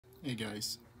Hey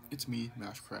guys, it's me,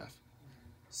 Mashcraft.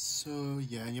 So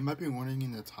yeah, you might be wondering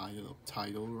in the title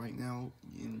right now.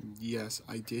 And yes,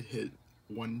 I did hit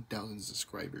 1,000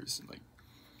 subscribers.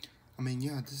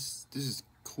 Yeah, this is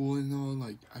cool and all.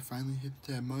 Like, I finally hit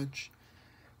that much.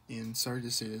 And sorry to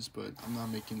say this, but I'm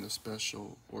not making a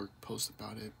special or post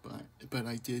about it. But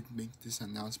I did make this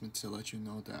announcement to let you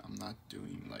know that I'm not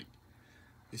doing like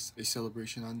a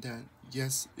celebration on that.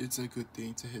 Yes, it's a good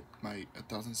thing to hit my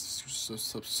 1,000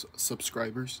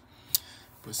 subscribers.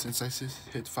 But since I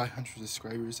hit 500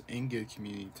 subscribers and get a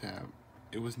community tab,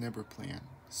 it was never planned.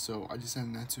 So I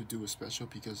decided not to do a special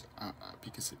because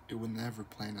it would never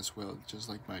plan as well, just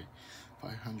like my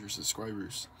 500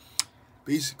 subscribers.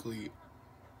 Basically,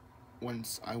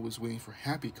 once I was waiting for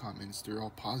happy comments, they're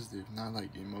all positive, not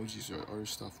like emojis or other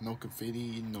stuff. No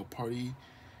confetti, no party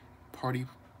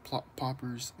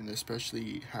poppers, and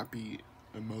especially happy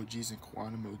emojis and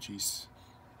quad emojis.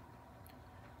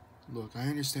 Look, I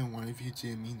understand one of you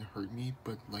didn't mean to hurt me,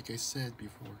 but like I said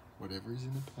before, whatever is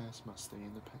in the past must stay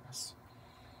in the past.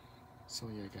 So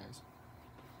yeah, guys,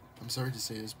 I'm sorry to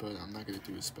say this, but I'm not gonna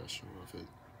do a special of it.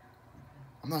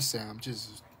 I'm not sad. I'm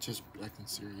just acting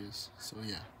serious. So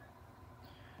yeah.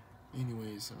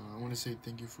 Anyways, I want to say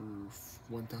thank you for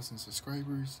 1,000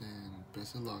 subscribers and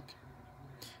best of luck.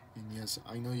 And yes,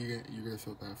 I know you're gonna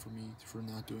feel bad for me for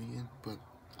not doing it, but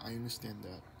I understand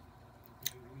that.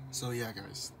 So yeah,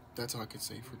 guys, that's all I can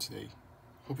say for today.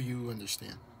 Hope you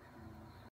understand.